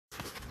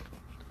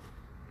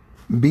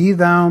Be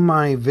Thou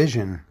My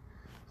Vision,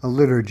 a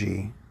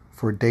Liturgy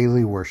for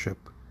Daily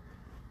Worship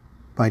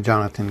by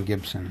Jonathan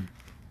Gibson.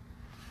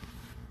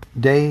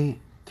 Day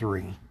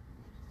 3.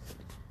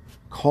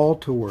 Call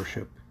to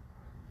Worship.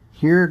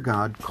 Hear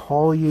God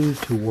call you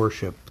to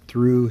worship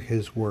through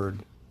His Word.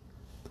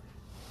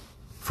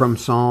 From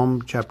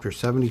Psalm chapter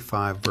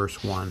 75,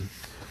 verse 1.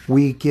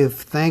 We give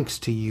thanks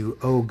to you,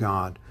 O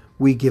God.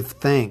 We give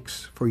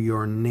thanks, for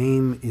your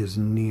name is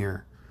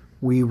near.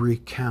 We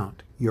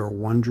recount your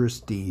wondrous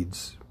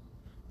deeds.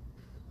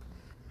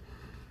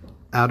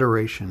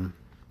 Adoration.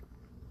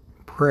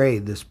 Pray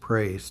this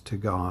praise to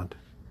God.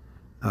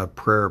 A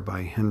prayer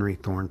by Henry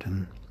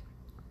Thornton.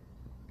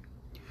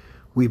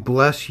 We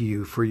bless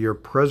you for your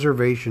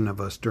preservation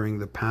of us during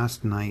the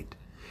past night,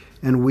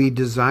 and we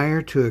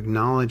desire to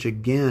acknowledge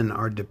again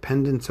our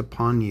dependence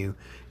upon you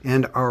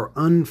and our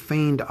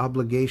unfeigned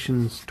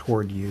obligations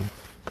toward you.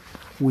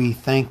 We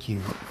thank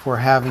you for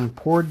having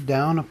poured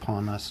down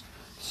upon us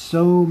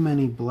so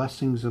many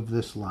blessings of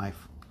this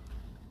life.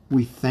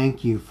 We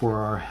thank you for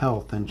our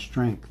health and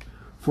strength,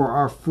 for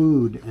our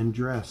food and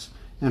dress,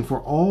 and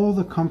for all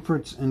the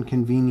comforts and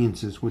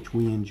conveniences which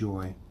we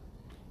enjoy.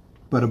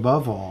 But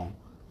above all,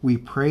 we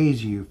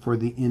praise you for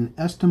the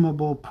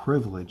inestimable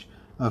privilege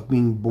of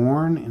being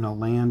born in a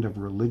land of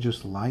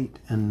religious light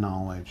and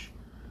knowledge.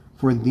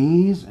 For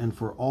these and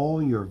for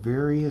all your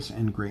various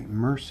and great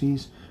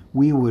mercies,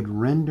 we would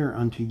render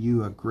unto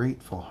you a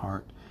grateful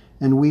heart,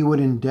 and we would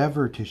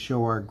endeavor to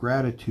show our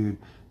gratitude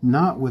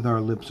not with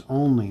our lips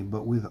only,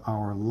 but with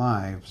our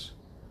lives,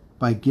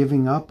 by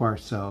giving up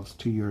ourselves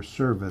to your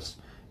service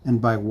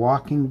and by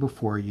walking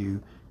before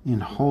you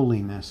in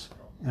holiness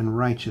and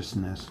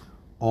righteousness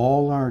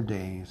all our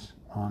days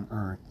on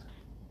earth.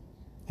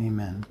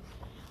 Amen.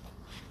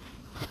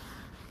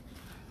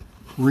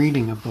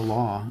 Reading of the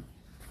law.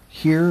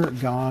 Hear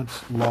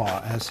God's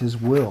law as His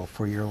will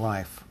for your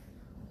life.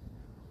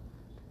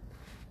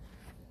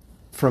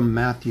 From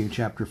Matthew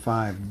chapter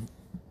 5,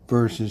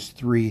 verses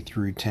 3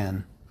 through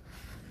 10.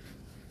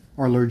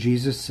 Our Lord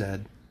Jesus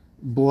said,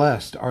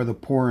 Blessed are the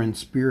poor in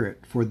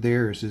spirit, for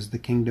theirs is the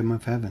kingdom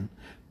of heaven.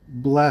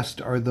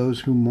 Blessed are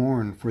those who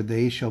mourn, for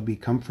they shall be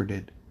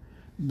comforted.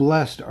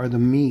 Blessed are the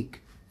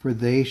meek, for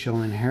they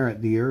shall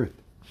inherit the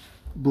earth.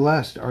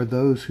 Blessed are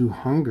those who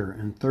hunger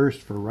and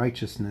thirst for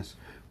righteousness,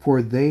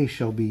 for they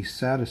shall be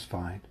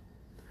satisfied.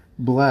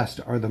 Blessed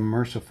are the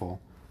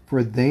merciful,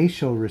 for they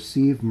shall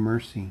receive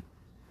mercy.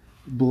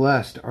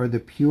 Blessed are the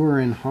pure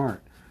in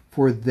heart,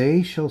 for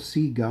they shall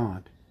see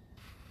God.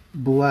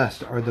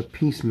 Blessed are the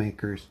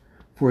peacemakers,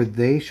 for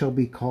they shall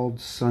be called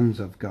sons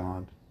of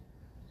God.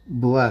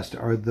 Blessed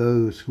are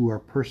those who are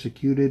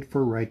persecuted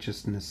for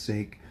righteousness'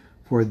 sake,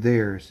 for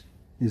theirs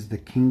is the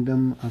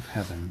kingdom of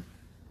heaven.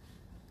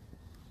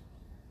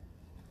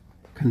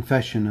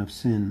 Confession of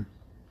sin.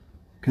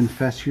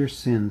 Confess your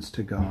sins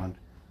to God.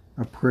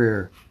 A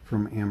prayer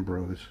from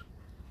Ambrose.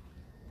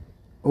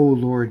 O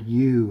Lord,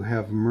 you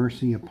have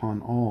mercy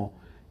upon all.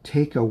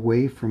 Take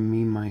away from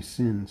me my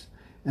sins,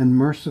 and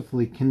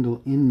mercifully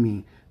kindle in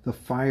me the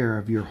fire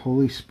of your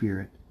Holy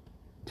Spirit.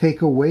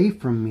 Take away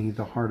from me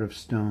the heart of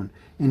stone,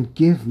 and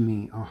give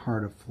me a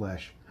heart of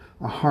flesh,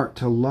 a heart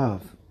to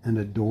love and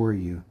adore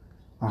you,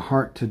 a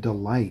heart to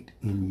delight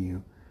in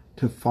you,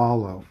 to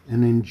follow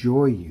and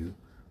enjoy you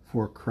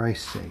for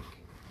Christ's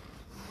sake.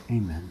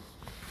 Amen.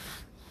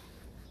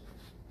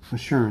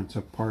 Assurance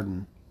of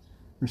pardon.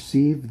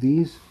 Receive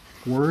these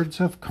words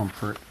of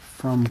comfort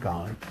from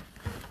God.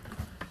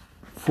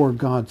 For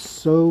God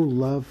so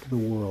loved the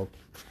world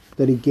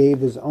that He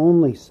gave His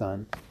only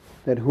Son,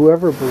 that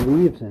whoever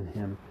believes in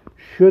Him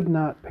should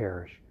not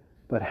perish,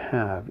 but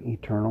have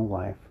eternal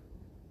life.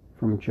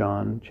 From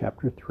John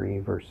chapter 3,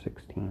 verse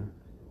 16.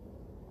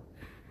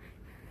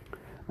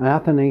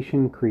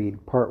 Athanasian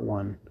Creed, Part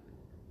 1.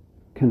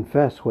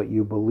 Confess what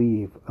you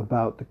believe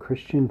about the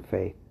Christian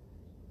faith.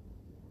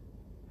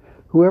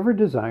 Whoever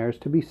desires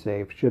to be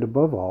saved should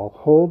above all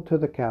hold to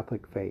the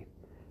Catholic faith.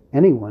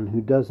 Anyone who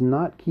does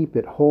not keep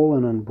it whole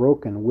and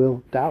unbroken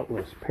will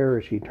doubtless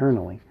perish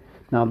eternally.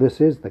 Now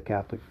this is the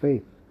Catholic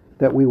faith,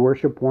 that we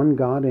worship one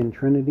God in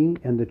Trinity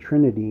and the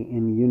Trinity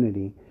in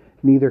unity,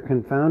 neither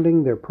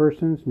confounding their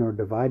persons nor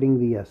dividing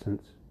the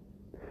essence.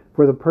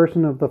 For the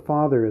person of the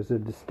Father is a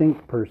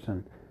distinct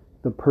person,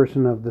 the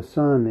person of the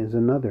Son is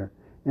another,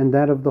 and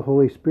that of the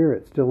Holy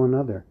Spirit still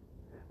another.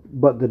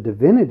 But the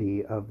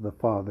divinity of the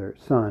Father,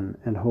 Son,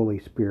 and Holy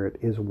Spirit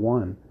is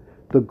one,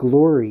 the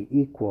glory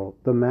equal,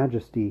 the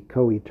majesty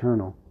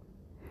co-eternal.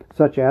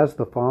 Such as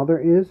the Father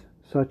is,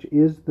 such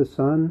is the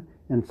Son,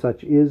 and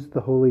such is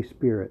the Holy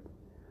Spirit.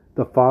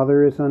 The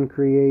Father is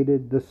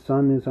uncreated, the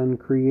Son is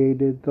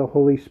uncreated, the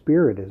Holy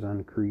Spirit is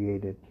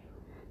uncreated.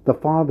 The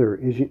Father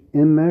is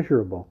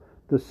immeasurable,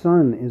 the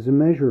Son is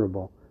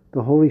immeasurable,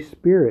 the Holy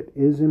Spirit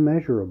is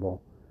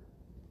immeasurable.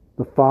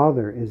 The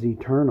Father is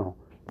eternal,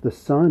 the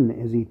Son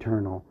is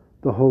eternal,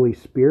 the Holy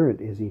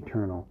Spirit is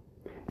eternal.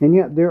 And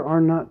yet there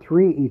are not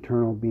three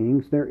eternal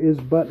beings, there is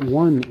but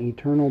one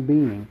eternal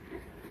being.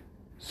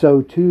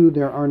 So too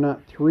there are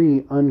not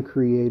three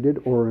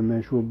uncreated or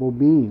immeasurable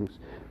beings.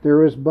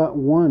 There is but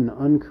one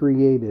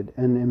uncreated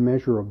and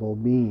immeasurable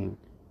being.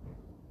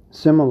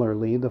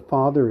 Similarly, the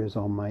Father is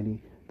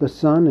almighty, the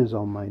Son is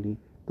almighty,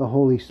 the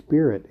Holy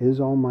Spirit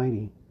is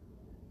almighty.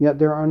 Yet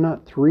there are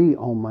not three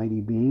almighty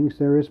beings,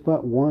 there is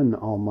but one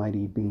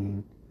almighty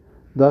being.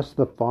 Thus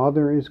the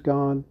Father is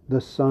God,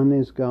 the Son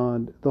is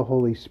God, the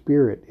Holy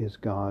Spirit is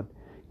God.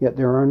 Yet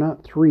there are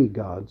not three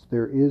gods,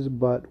 there is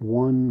but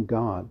one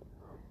God.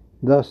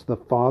 Thus the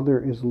Father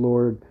is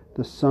Lord,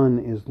 the Son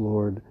is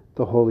Lord,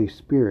 the Holy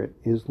Spirit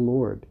is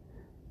Lord.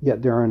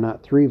 Yet there are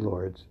not three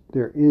Lords,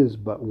 there is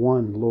but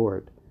one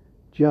Lord.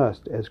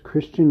 Just as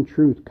Christian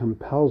truth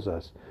compels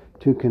us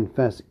to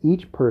confess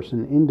each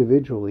person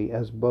individually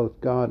as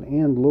both God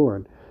and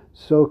Lord,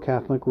 so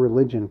Catholic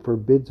religion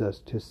forbids us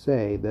to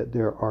say that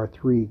there are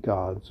three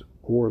gods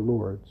or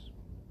lords.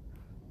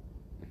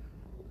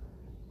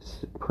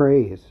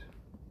 Praise,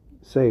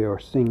 say or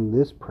sing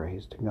this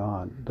praise to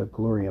God, the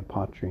Gloria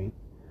Patri.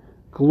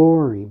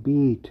 Glory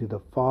be to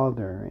the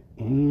Father,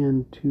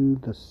 and to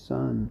the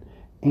Son,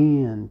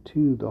 and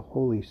to the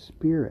Holy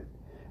Spirit,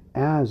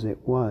 as it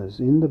was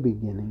in the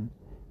beginning,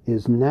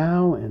 is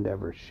now, and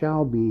ever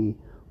shall be,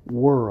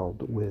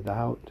 world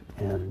without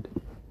end.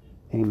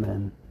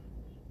 Amen.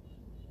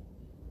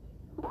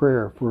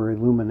 Prayer for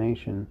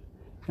illumination.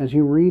 As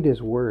you read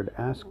His Word,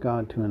 ask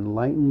God to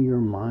enlighten your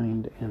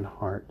mind and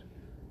heart.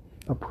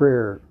 A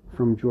prayer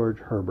from George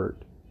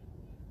Herbert.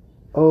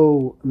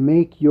 Oh,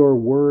 make your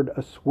word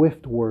a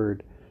swift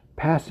word,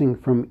 passing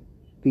from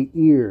the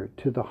ear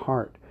to the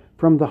heart,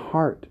 from the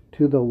heart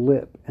to the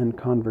lip and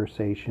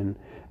conversation,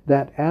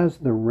 that as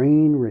the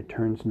rain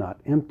returns not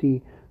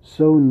empty,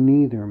 so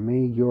neither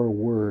may your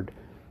word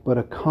but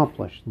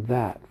accomplish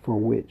that for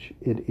which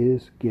it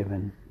is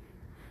given.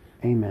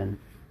 Amen.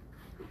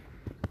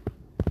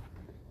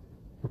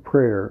 A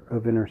prayer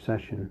of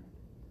intercession.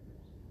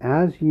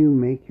 As you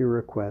make your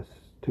requests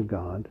to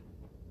God,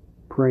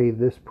 pray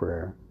this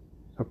prayer.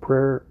 A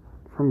prayer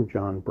from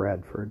John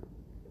Bradford.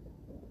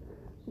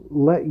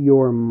 Let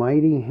your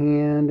mighty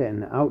hand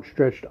and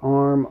outstretched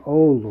arm, O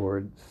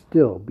Lord,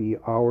 still be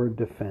our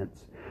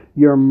defense.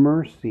 Your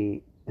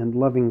mercy and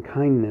loving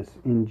kindness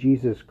in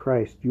Jesus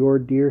Christ, your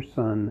dear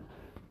Son,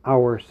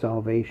 our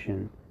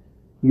salvation.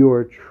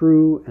 Your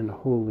true and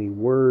holy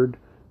word,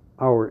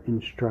 our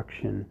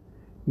instruction.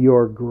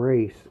 Your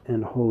grace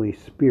and Holy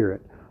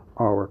Spirit,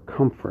 our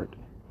comfort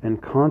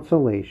and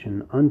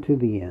consolation unto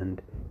the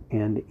end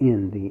and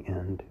in the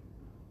end.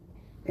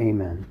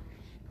 Amen.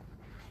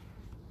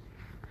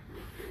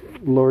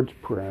 Lord's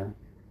Prayer.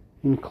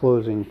 In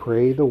closing,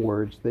 pray the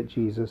words that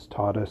Jesus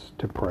taught us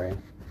to pray.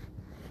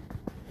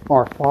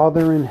 Our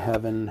Father in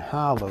heaven,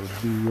 hallowed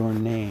be your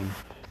name.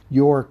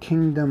 Your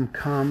kingdom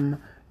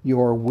come,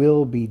 your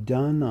will be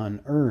done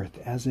on earth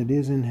as it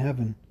is in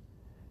heaven.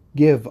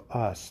 Give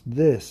us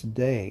this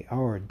day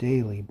our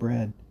daily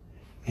bread,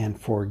 and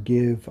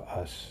forgive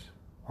us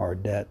our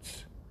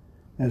debts,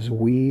 as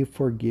we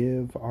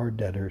forgive our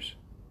debtors.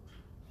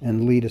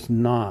 And lead us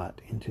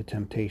not into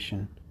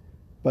temptation,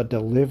 but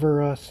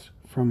deliver us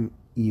from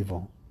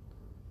evil.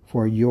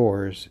 For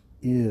yours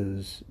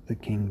is the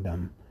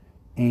kingdom,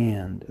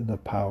 and the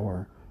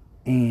power,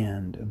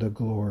 and the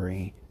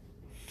glory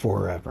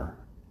forever.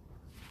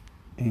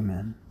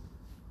 Amen.